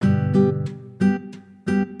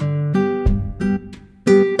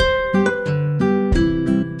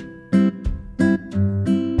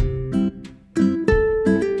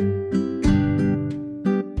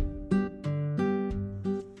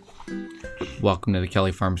Welcome to the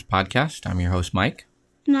Kelly Farms podcast. I'm your host, Mike.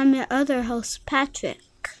 And I'm your other host, Patrick.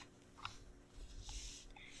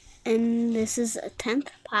 And this is a 10th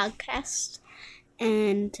podcast.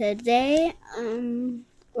 And today,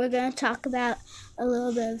 we're going to talk about a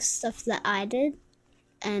little bit of stuff that I did.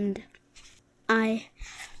 And I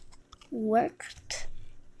worked.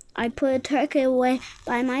 I put a turkey away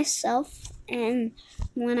by myself. And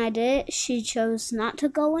when I did it, she chose not to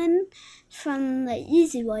go in from the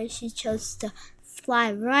easy way. She chose to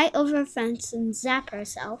fly right over a fence and zap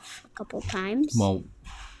herself a couple times. Well,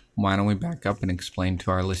 why don't we back up and explain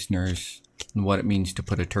to our listeners what it means to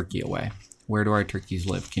put a turkey away? Where do our turkeys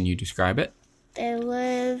live? Can you describe it? They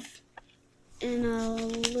live in a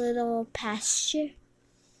little pasture.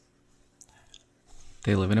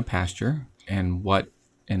 They live in a pasture, and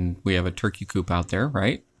we have a turkey coop out there,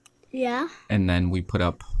 right? Yeah. And then we put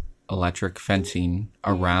up electric fencing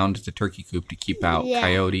around the turkey coop to keep out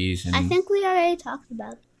coyotes. And I think we already talked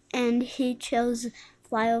about it. And he chose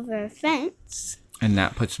fly over a fence. And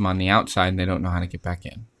that puts them on the outside, and they don't know how to get back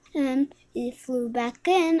in. And then he flew back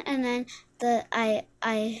in, and then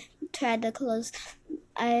I tried to close.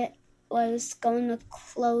 I was going to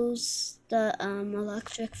close the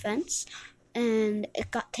electric fence, and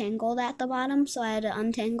it got tangled at the bottom, so I had to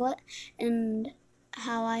untangle it. And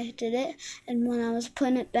how I did it, and when I was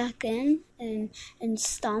putting it back in and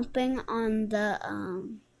stomping on the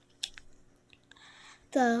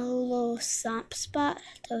little stomp spot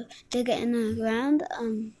to dig it in the ground,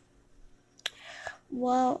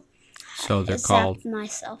 So they're I called. zapped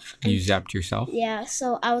myself. You zapped yourself? Yeah.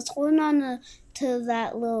 So I was holding on to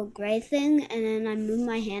that little gray thing, and then I moved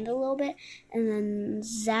my hand a little bit, and then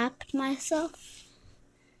zapped myself,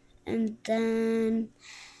 and then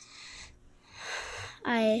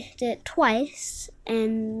I did it twice,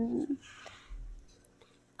 and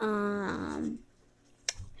the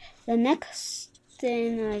next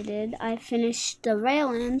thing I did, I finished the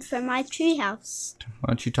railing for my treehouse. Why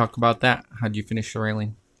don't you talk about that? How'd you finish the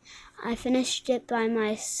railing? I finished it by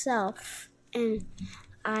myself, and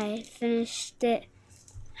I finished it.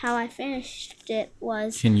 How I finished it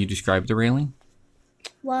was. Can you describe the railing?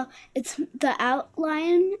 Well, it's the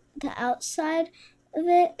outline. The outside of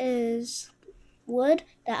it is wood.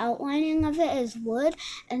 The outlining of it is wood,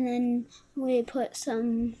 and then we put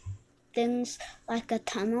some things like a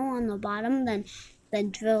tunnel on the bottom, then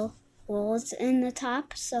drill holes in the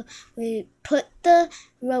top. So we put the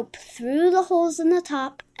rope through the holes in the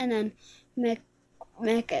top, and then make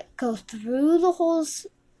it go through the holes,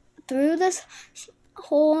 through this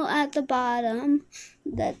hole at the bottom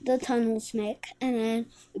that the tunnels make, and then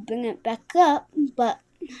we bring it back up. But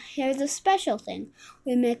here's the special thing.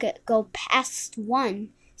 We make it go past one.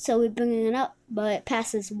 So we bring it up, but it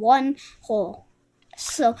passes one hole.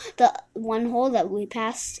 So the one hole that we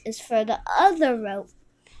passed is for the other rope.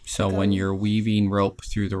 So when you're weaving rope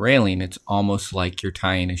through the railing, it's almost like you're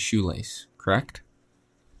tying a shoelace, correct?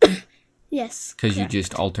 Yes. Because you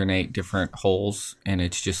just alternate different holes, and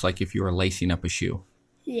it's just like if you were lacing up a shoe.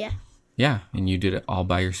 Yeah. Yeah, and you did it all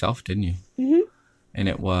by yourself, didn't you? Mm-hmm. And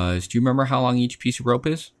it was, do you remember how long each piece of rope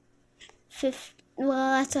is?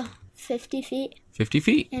 That's 50 feet. 50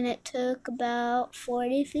 feet. And it took about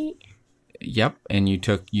 40 feet. Yep, and you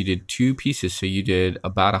did two pieces, so you did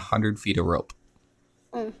about 100 feet of rope.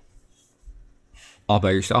 All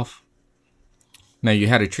by yourself. Now, you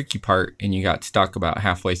had a tricky part, and you got stuck about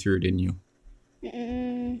halfway through, didn't you?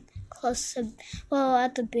 Close to,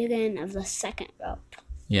 at the beginning of the second rope.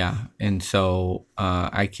 Yeah, and so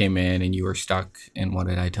I came in, and you were stuck, and what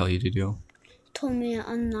did I tell you to do? Told me to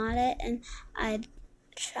unknot it, and I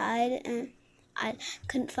tried, and I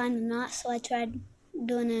couldn't find the knot, so I tried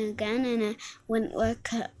doing it again, and it wouldn't work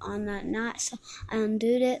on that knot, so I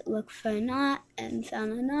undid it, looked for a knot, and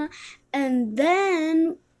found a knot, and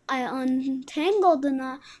then I untangled the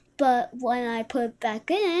knot, but when I put it back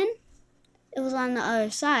in, it was on the other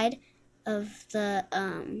side of the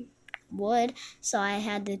wood, so I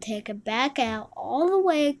had to take it back out all the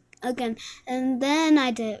way again, and then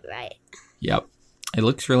I did it right. Yep. It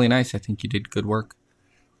looks really nice. I think you did good work.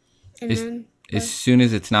 And as soon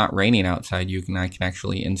as it's not raining outside, I can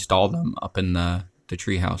actually install them up in the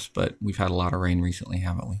treehouse, but we've had a lot of rain recently,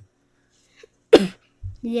 haven't we?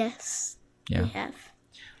 Yes. Yeah. We have.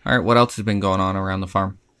 All right, what else has been going on around the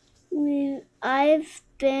farm? I've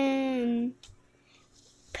been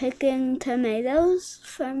picking tomatoes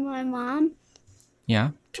for my mom.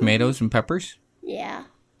 Yeah, tomatoes and peppers? Yeah,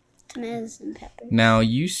 tomatoes and peppers. Now,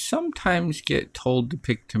 you sometimes get told to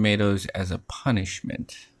pick tomatoes as a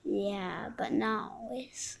punishment. Yeah, but not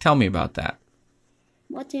always. Tell me about that.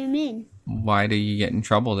 What do you mean? Why do you get in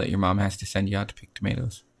trouble that your mom has to send you out to pick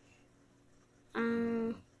tomatoes?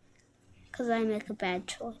 Because I make a bad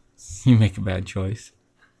choice. You make a bad choice.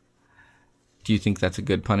 Do you think that's a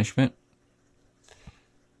good punishment?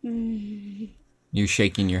 You're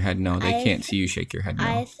shaking your head no. They can't see you shake your head no.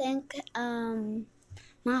 I think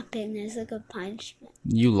mopping is a good punishment.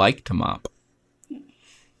 You like to mop.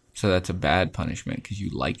 So that's a bad punishment because you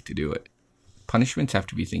like to do it. Punishments have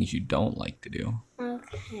to be things you don't like to do.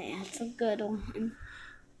 Okay, that's a good one.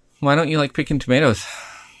 Why don't you like picking tomatoes?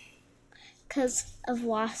 Because of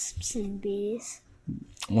wasps and bees.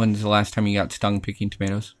 When's the last time you got stung picking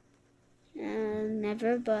tomatoes?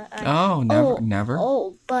 Never, but never.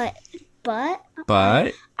 Oh, but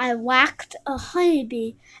I whacked a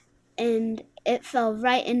honeybee, and it fell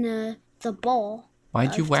right in the bowl.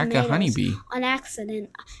 Why'd you whack a honeybee? On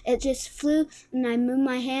accident. It just flew, and I moved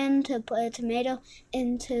my hand to put a tomato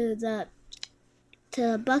into the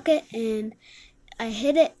bucket, and I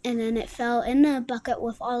hit it, and then it fell in the bucket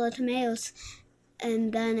with all the tomatoes,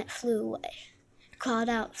 and then it flew away. Crawled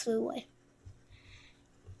out, flew away.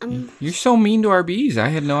 You're so mean to our bees. I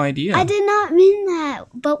had no idea. I did not mean that,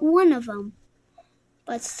 but one of them.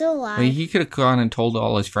 But still alive. Well, he could have gone and told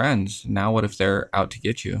all his friends. Now what if they're out to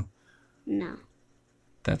get you? No.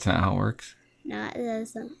 That's not how it works. No, it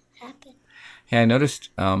doesn't happen. Hey, I noticed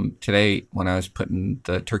today when I was putting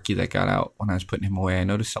the turkey that got out, when I was putting him away, I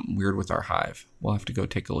noticed something weird with our hive. We'll have to go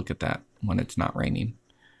take a look at that when it's not raining.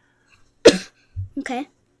 Okay.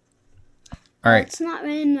 All right. It's not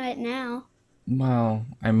raining right now. Well,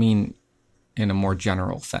 I mean, in a more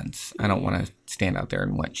general sense. I don't want to stand out there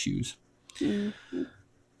in wet shoes. Mm-hmm.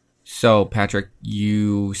 So, Patrick,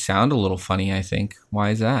 you sound a little funny, I think.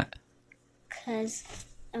 Why is that? Because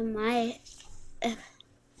my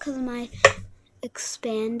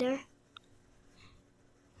expander.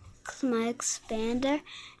 Because my expander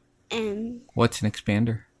and... What's an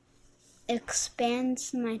expander?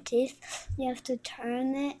 Expands my teeth. You have to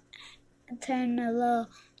turn it, turn a little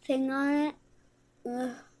thing on it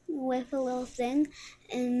with a little thing,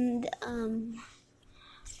 and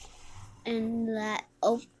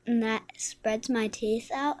that spreads my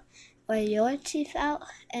teeth out, or your teeth out,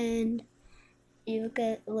 and you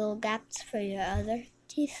get little gaps for your other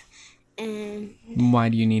teeth. And why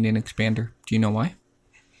do you need an expander? Do you know why?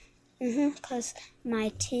 Because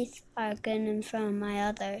my teeth are getting from my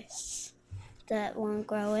others that won't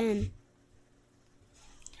grow in.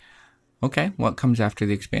 Okay, what comes after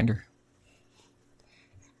the expander?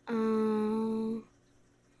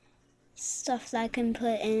 Stuff that I can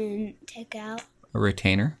put in and take out. A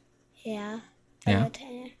retainer? Yeah.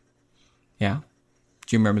 Retainer. Yeah.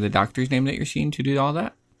 Do you remember the doctor's name that you're seeing to do all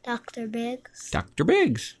that? Dr. Biggs. Dr.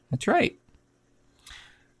 Biggs. That's right.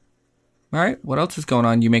 All right. What else is going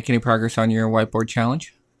on? You make any progress on your whiteboard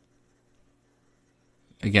challenge?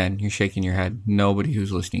 Again, you're shaking your head. Nobody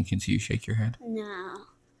who's listening can see you shake your head. No.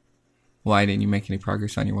 Why didn't you make any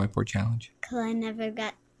progress on your whiteboard challenge? Because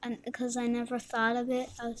I never thought of it.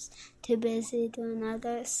 I was too busy doing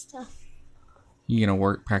other stuff. You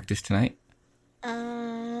gonna practice tonight?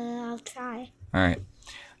 I'll try. All right.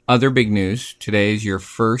 Other big news. Today is your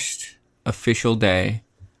first official day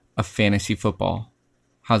of fantasy football.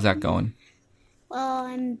 How's that going? Well,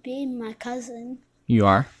 I'm beating my cousin. You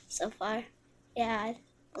are? So far. Yeah.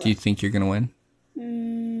 Do you think you're gonna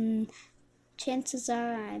win? Chances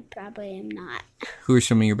are I probably am not. Who are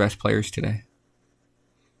some of your best players today?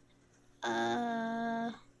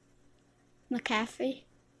 McCaffrey.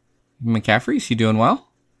 McCaffrey? Is he doing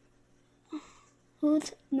well?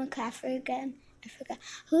 Who's McCaffrey again? I forgot.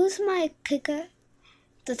 Who's my kicker?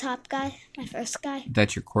 The top guy? My first guy?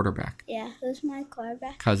 That's your quarterback. Yeah. Who's my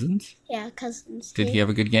quarterback? Cousins? Yeah, Cousins. Did he have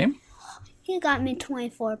a good game? He got me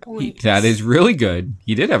 24 points. That is really good.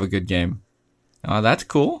 He did have a good game. That's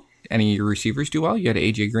cool. Any of your receivers do well? You had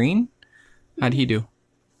AJ Green. How'd he do?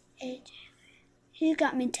 AJ. He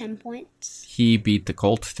got me 10 points. He beat the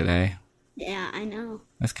Colts today. Yeah, I know.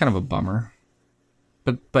 That's kind of a bummer.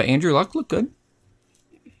 But Andrew Luck looked good.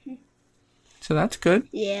 So that's good.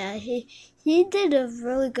 Yeah, he did a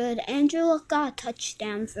really good. Andrew Luck got a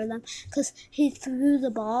touchdown for them because he threw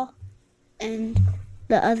the ball and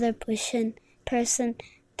the other person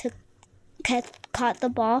caught the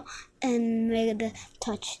ball and made a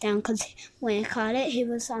touchdown because when he caught it, he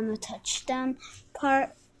was on the touchdown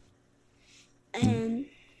part. And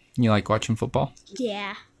you like watching football?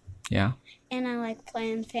 Yeah. Yeah? And I like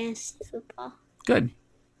playing fantasy football. Good.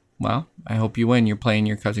 Well, I hope you win. You're playing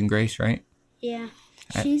your cousin Grace, right? Yeah.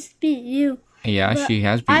 She's beat you. Yeah, she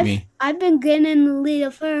has beat me. I've been getting in the lead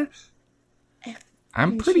of her.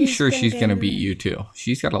 I'm pretty sure she's going to beat you, too.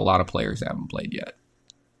 She's got a lot of players that haven't played yet.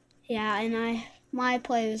 Yeah, and my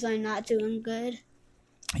players are not doing good.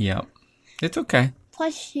 Yep. It's okay.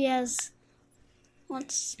 Plus, she has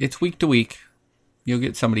It's week to week. You'll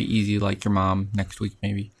get somebody easy like your mom next week,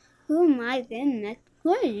 maybe. Who am I getting next?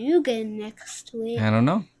 Who are you getting next week? I don't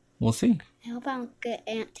know. We'll see. I hope I don't get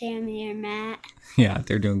Aunt Tammy or Matt. Yeah,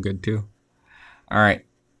 they're doing good too. All right.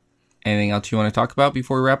 Anything else you want to talk about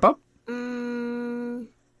before we wrap up?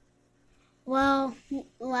 Well,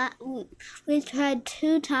 we tried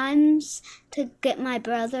 2 times to get my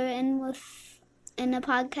brother in a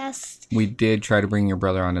podcast. We did try to bring your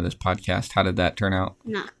brother onto this podcast. How did that turn out?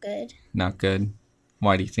 Not good. Not good.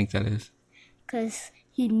 Why do you think that is? Because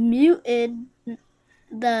he muted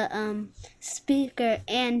the speaker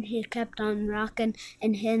and he kept on rocking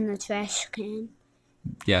and hitting the trash can.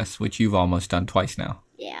 Yes, which you've almost done twice now.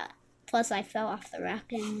 Yeah. Plus, I fell off the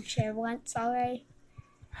rocking chair once already.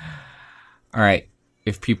 All right.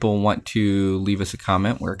 If people want to leave us a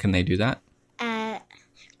comment, where can they do that? At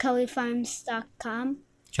kellyfarms.com.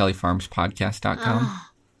 kellyfarmspodcast.com.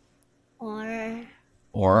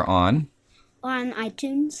 Or on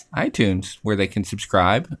iTunes. iTunes, where they can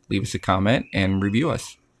subscribe, leave us a comment, and review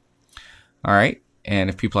us. All right. And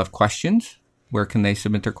if people have questions, where can they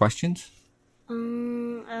submit their questions? I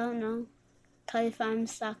don't know.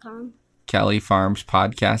 kellyfarms.com.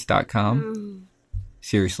 kellyfarmspodcast.com.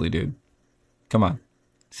 Seriously, dude. Come on.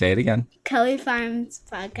 Say it again.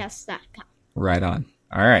 kellyfarmspodcast.com. Right on.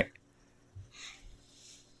 All right.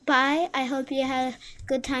 Bye. I hope you had a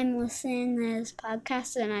good time listening to this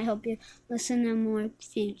podcast, and I hope you listen to more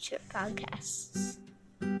future podcasts.